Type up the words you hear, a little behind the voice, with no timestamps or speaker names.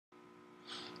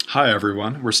Hi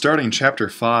everyone, we're starting chapter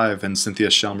 5 in Cynthia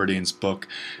Shelmerdine's book,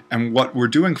 and what we're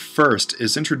doing first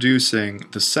is introducing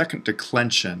the second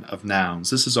declension of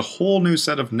nouns. This is a whole new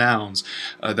set of nouns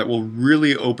that will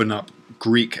really open up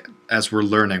Greek as we're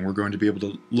learning. We're going to be able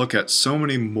to look at so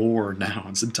many more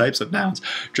nouns and types of nouns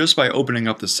just by opening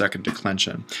up the second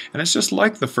declension. And it's just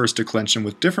like the first declension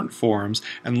with different forms,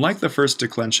 and like the first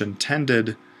declension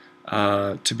tended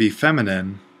to be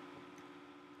feminine,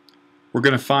 we're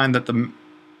going to find that the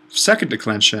second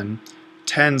declension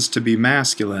tends to be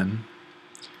masculine,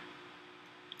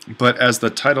 but as the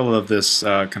title of this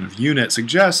kind of unit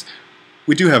suggests,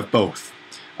 we do have both.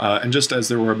 And just as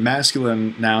there were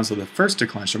masculine nouns of the first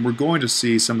declension, we're going to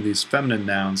see some of these feminine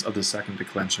nouns of the second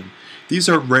declension. These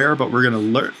are rare, but we're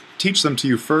going to teach them to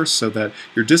you first so that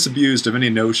you're disabused of any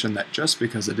notion that just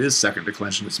because it is second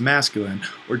declension it's masculine,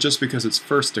 or just because it's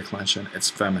first declension it's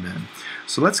feminine.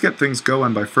 So let's get things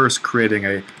going by first creating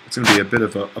it's going to be a bit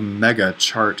of a mega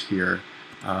chart here.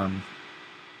 I'll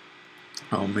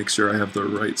make sure I have the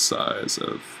right size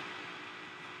of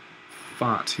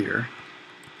font here.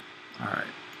 Alright.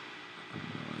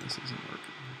 This isn't working.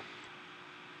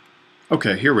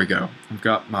 Okay, here we go. I've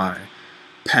got my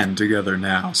pen together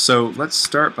now. So let's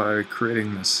start by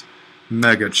creating this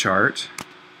mega chart.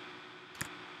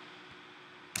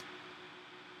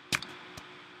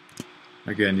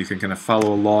 Again, you can kind of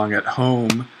follow along at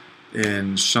home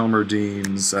in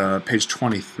Shelmerdine's page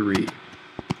 23.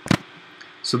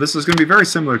 So this is going to be very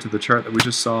similar to the chart that we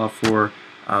just saw for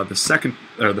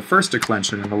the first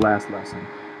declension in the last lesson.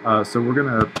 So we're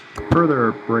going to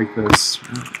further break this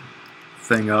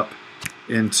thing up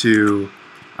into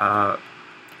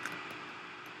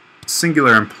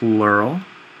singular and plural,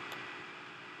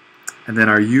 and then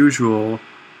our usual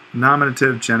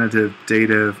nominative, genitive,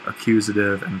 dative,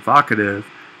 accusative, and vocative,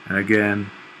 and again,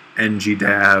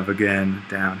 ng-dav again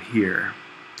down here.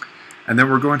 And then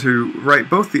we're going to write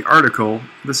both the article.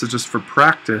 This is just for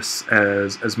practice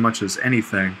as much as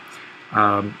anything.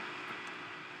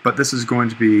 But this is going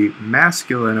to be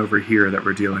masculine over here that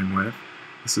we're dealing with.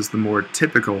 This is the more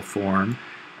typical form.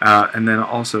 And then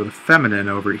also the feminine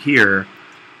over here,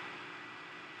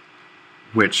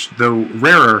 which, though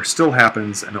rarer, still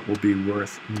happens, and it will be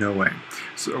worth knowing.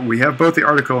 So we have both the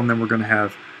article, and then we're going to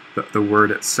have the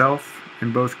word itself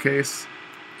in both cases.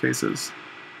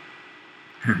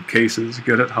 Cases,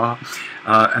 good at ha.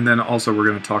 And then also we're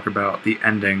going to talk about the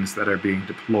endings that are being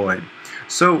deployed.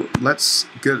 So let's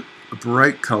get a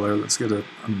bright color. Let's get a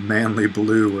manly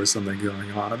blue or something going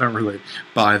on. I don't really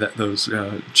buy those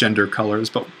gender colors,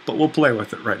 but we'll play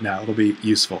with it right now. It'll be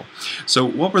useful. So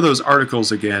what were those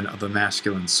articles again of the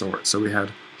masculine sort? So we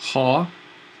had ha.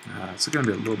 It's going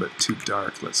to be a little bit too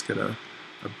dark. Let's get a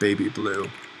baby blue.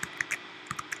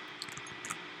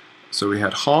 So we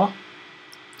had ha,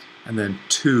 and then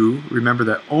to. Remember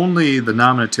that only the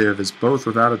nominative is both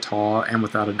without a ta and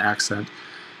without an accent.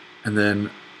 And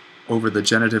then over the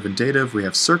genitive and dative, we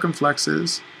have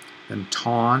circumflexes and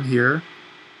ton here.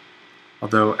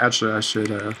 Although, actually, I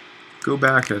should go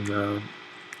back and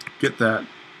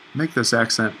make this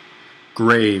accent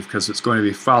grave, because it's going to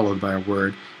be followed by a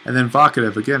word. And then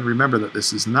vocative, again, remember that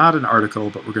this is not an article,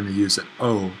 but we're going to use it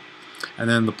o. And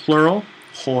then the plural,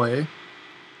 hoi,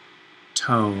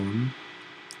 tone,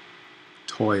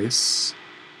 tois,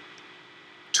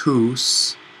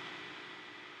 tous.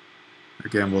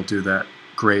 Again, we'll do that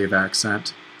grave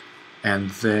accent,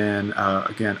 and then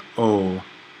again o,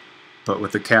 but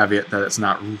with the caveat that it's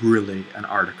not really an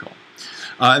article.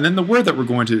 And then the word that we're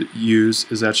going to use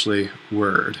is actually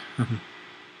word.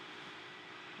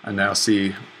 I now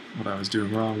see what I was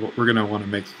doing wrong. We're going to want to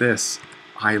make this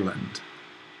island.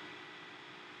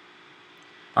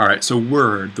 Alright, so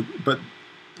word, but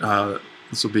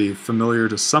this will be familiar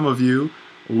to some of you.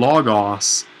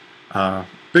 Logos,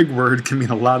 big word, can mean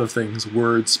a lot of things.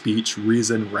 Word, speech,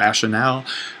 reason, rationale.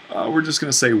 We're just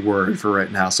going to say word for right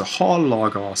now. So ha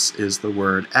logos is the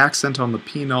word. Accent on the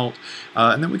penult.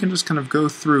 And then we can just kind of go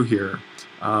through here.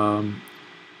 And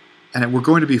we're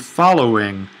going to be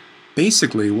following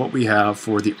basically what we have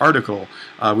for the article.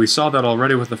 We saw that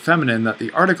already with the feminine, that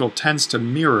the article tends to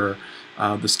mirror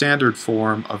the standard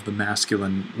form of the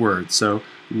masculine word. So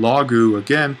logu,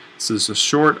 again, this is a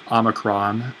short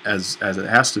omicron, as it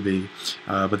has to be,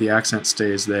 but the accent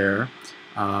stays there.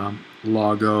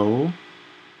 Logo,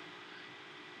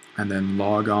 and then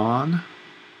log on,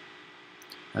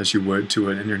 as you would to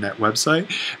an internet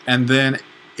website. And then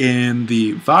in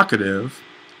the vocative,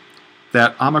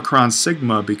 that omicron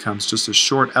sigma becomes just a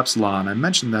short epsilon. I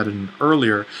mentioned that in an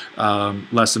earlier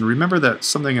lesson. Remember that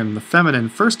something in the feminine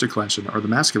first declension, or the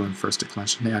masculine first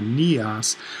declension,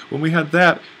 neas, when we had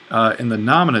that in the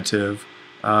nominative,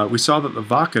 we saw that the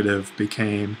vocative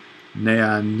became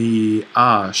nea, ni,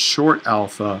 a, short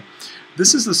alpha.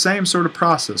 This is the same sort of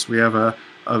process. We have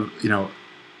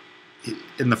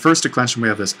in the first declension we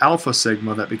have this alpha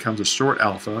sigma that becomes a short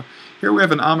alpha. Here we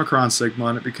have an omicron sigma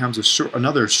and it becomes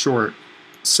another short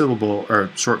syllable or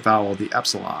short vowel, the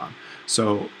epsilon.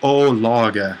 So o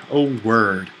loge, o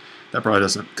word. That probably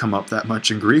doesn't come up that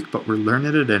much in Greek, but we're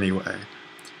learning it anyway.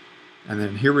 And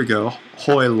then here we go,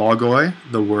 hoi logoi,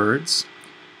 the words,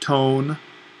 tone,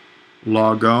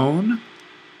 logon,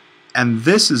 and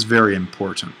this is very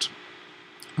important.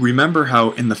 Remember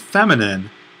how in the feminine,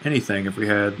 anything, if we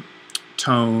had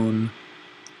tone,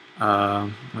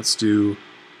 let's do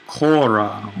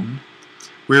koraon.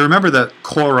 We remember that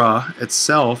kora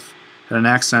itself had an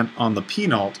accent on the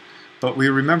penult, but we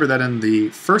remember that in the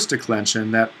first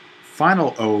declension, that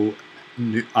final O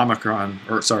omicron,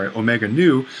 or sorry, omega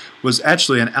nu, was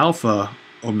actually an alpha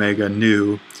omega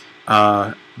nu.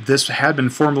 This had been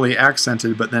formally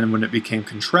accented, but then when it became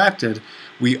contracted,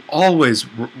 we always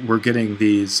were getting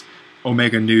these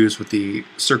omega nus with the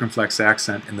circumflex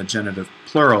accent in the genitive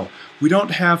plural. We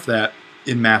don't have that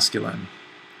in masculine.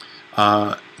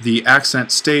 The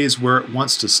accent stays where it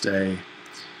wants to stay.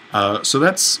 So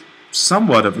that's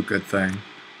somewhat of a good thing.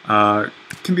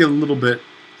 It can be a little bit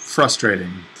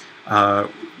frustrating.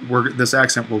 This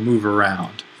accent will move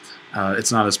around.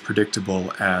 It's not as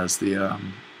predictable as the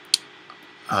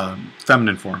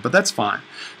feminine form, but that's fine.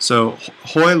 So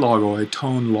hoi logoi,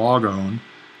 tone logon,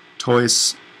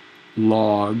 tois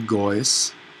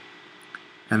logois,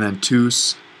 and then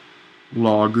tus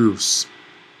logus.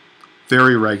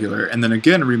 Very regular. And then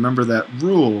again, remember that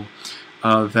rule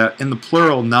that in the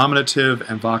plural, nominative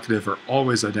and vocative are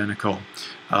always identical.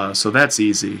 So that's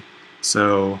easy.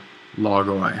 So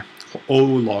logoi, o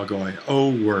logoi, o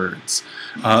words.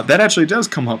 That actually does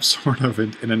come up sort of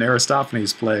in an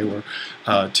Aristophanes play where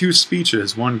two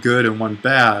speeches, one good and one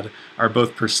bad, are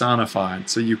both personified.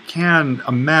 So you can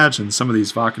imagine some of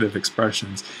these vocative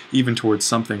expressions even towards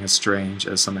something as strange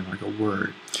as something like a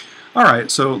word.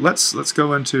 Alright, so let's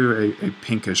go into a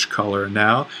pinkish color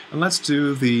now, and let's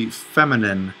do the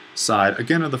feminine side,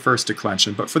 again of the first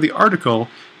declension. But for the article,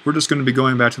 we're just going to be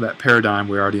going back to that paradigm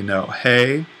we already know.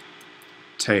 He,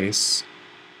 tes,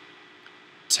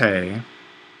 te,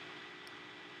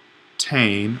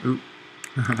 tain, oop,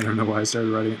 I don't know why I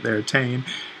started writing it there, tain,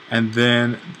 and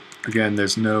then, again,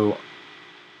 there's no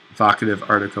vocative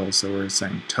article, so we're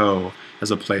saying toe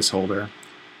as a placeholder.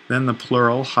 Then the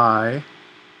plural, high,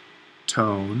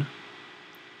 tone,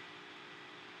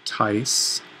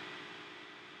 tice,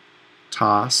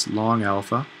 toss, long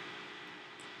alpha,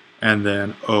 and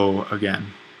then O again,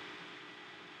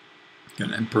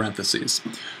 in parentheses.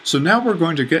 So now we're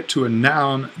going to get to a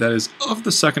noun that is of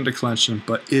the second declension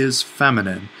but is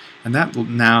feminine, and that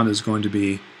noun is going to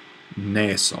be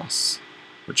Nessos,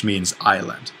 which means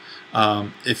island.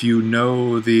 If you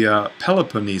know the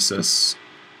Peloponnesus,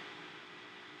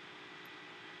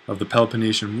 of the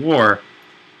Peloponnesian War,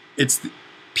 it's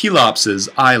Pelops's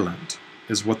island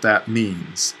is what that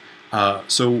means.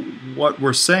 So what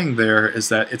we're saying there is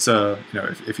that it's a,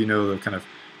 if you know the kind of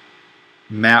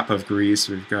map of Greece,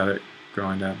 we've got it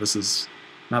going down. This is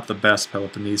not the best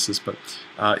Peloponnesus, but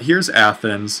here's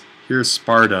Athens, here's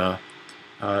Sparta,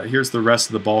 here's the rest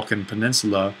of the Balkan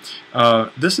Peninsula.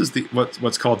 This is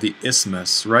what's called the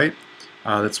Isthmus, right?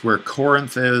 That's where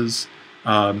Corinth is.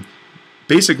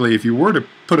 Basically, if you were to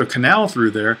put a canal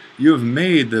through there, you have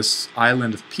made this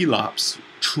island of Pelops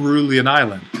truly an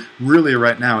island. Really,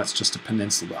 right now, it's just a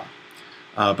peninsula.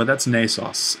 But that's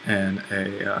Nessos in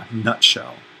a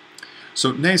nutshell.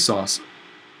 So Nessos,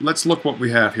 let's look what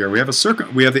we have here. We have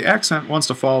the accent wants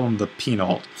to fall on the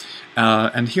penult.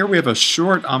 And here we have a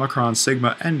short omicron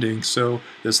sigma ending, so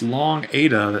this long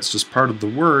eta that's just part of the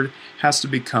word has to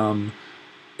become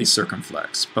a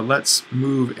circumflex. But let's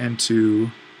move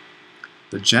into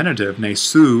the genitive,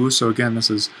 nesu. So again, this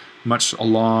is much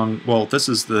along, well, this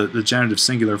is the genitive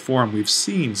singular form we've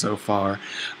seen so far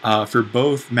for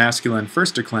both masculine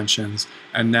first declensions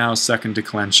and now second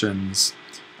declensions.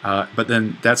 But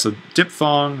then that's a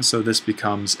diphthong, so this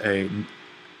becomes a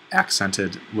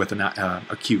accented with an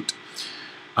acute.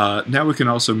 Now we can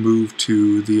also move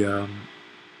to the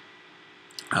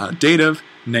dative,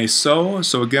 neso.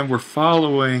 So again, we're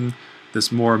following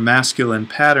this more masculine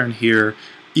pattern here,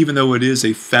 even though it is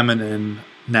a feminine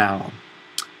noun.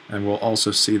 And we'll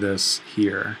also see this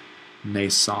here,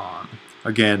 nason.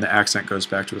 Again, the accent goes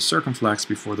back to a circumflex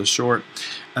before the short.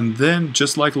 And then,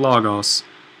 just like logos,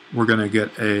 we're going to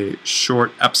get a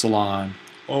short epsilon,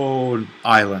 oh,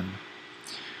 island.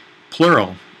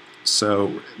 Plural.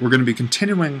 So we're going to be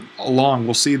continuing along.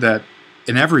 We'll see that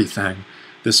in everything,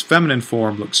 this feminine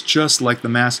form looks just like the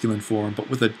masculine form, but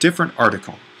with a different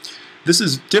article. This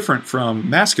is different from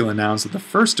masculine nouns of the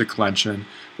first declension,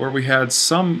 where we had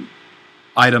some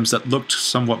items that looked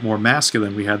somewhat more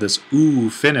masculine. We had this ooh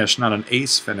finish, not an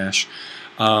ace finish,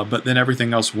 but then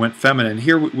everything else went feminine.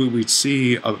 Here we'd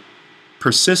see a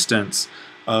persistence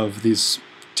of these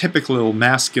typical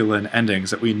masculine endings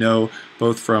that we know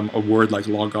both from a word like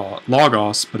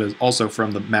logos, but also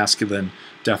from the masculine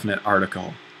definite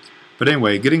article. But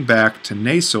anyway, getting back to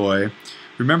nasoi,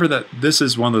 remember that this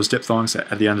is one of those diphthongs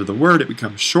that at the end of the word it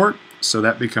becomes short, so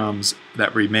that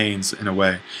remains in a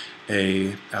way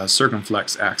a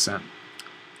circumflex accent.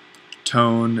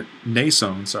 Tone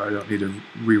nason, sorry, I don't need to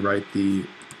rewrite the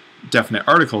definite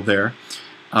article there.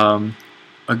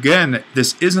 Again,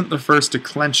 this isn't the first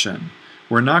declension.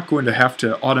 We're not going to have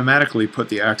to automatically put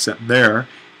the accent there.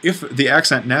 If the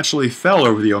accent naturally fell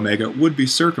over the omega, it would be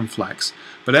circumflex.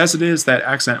 But as it is, that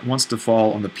accent wants to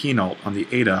fall on the penult, on the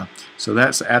eta, so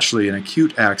that's actually an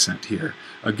acute accent here.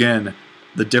 Again,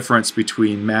 the difference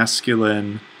between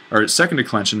masculine, or second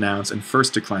declension nouns and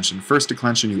first declension. First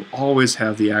declension, you always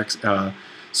have the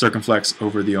circumflex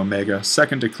over the omega.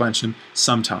 Second declension,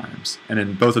 sometimes. And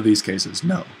in both of these cases,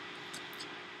 no.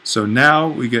 So now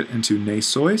we get into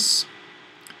nasois.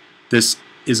 This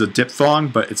is a diphthong,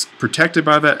 but it's protected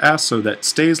by that S, so that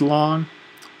stays long.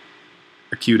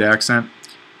 Acute accent.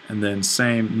 And then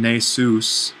same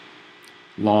nasus,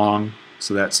 long,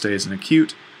 so that stays in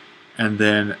acute. And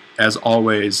then, as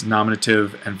always,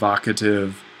 nominative and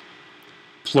vocative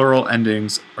plural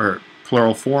endings or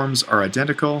plural forms are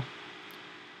identical.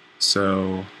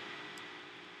 So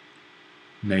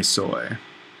nasoi.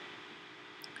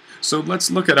 So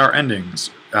let's look at our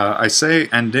endings. I say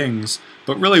endings,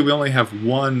 but really we only have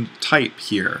one type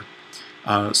here.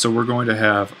 So we're going to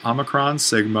have omicron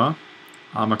sigma,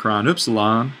 omicron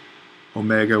upsilon,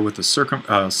 omega with the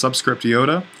subscript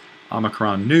iota,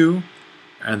 omicron nu,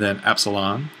 and then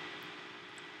epsilon,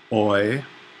 oi,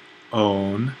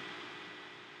 own,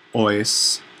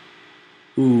 ois,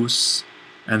 us,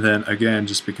 and then again,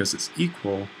 just because it's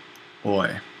equal,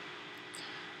 oi.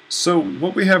 So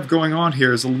what we have going on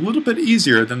here is a little bit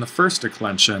easier than the first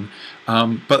declension,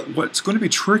 but what's going to be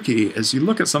tricky is you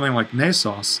look at something like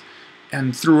nasos,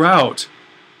 and throughout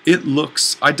it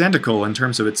looks identical in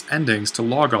terms of its endings to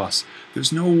logos.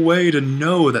 There's no way to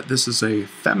know that this is a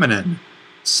feminine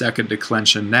second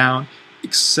declension noun,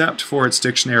 except for its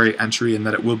dictionary entry and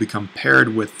that it will become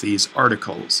paired with these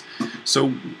articles. So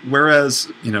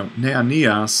whereas,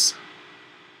 neanias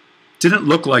didn't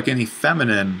look like any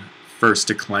feminine first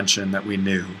declension that we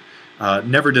knew.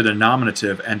 Never did a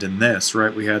nominative end in this,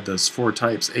 right? We had those four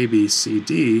types, A, B, C,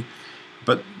 D,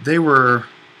 but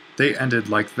they ended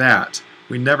like that.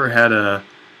 We never had a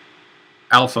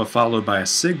alpha followed by a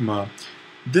sigma.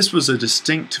 This was a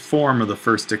distinct form of the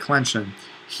first declension.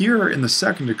 Here in the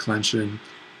second declension,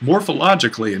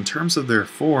 morphologically, in terms of their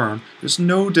form, there's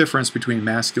no difference between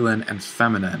masculine and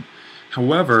feminine.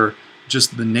 However,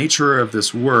 just the nature of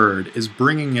this word is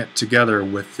bringing it together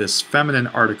with this feminine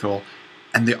article,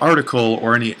 and the article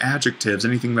or any adjectives,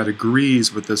 anything that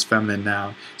agrees with this feminine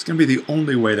noun, is going to be the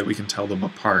only way that we can tell them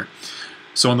apart.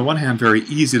 So on the one hand, very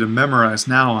easy to memorize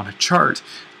now on a chart.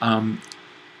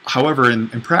 However, in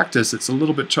practice, it's a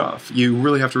little bit tough. You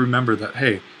really have to remember that,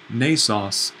 hey,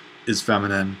 nasos is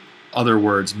feminine. Other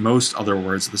words, most other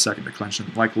words of the second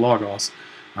declension, like logos,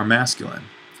 are masculine.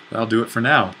 That'll do it for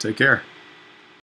now. Take care.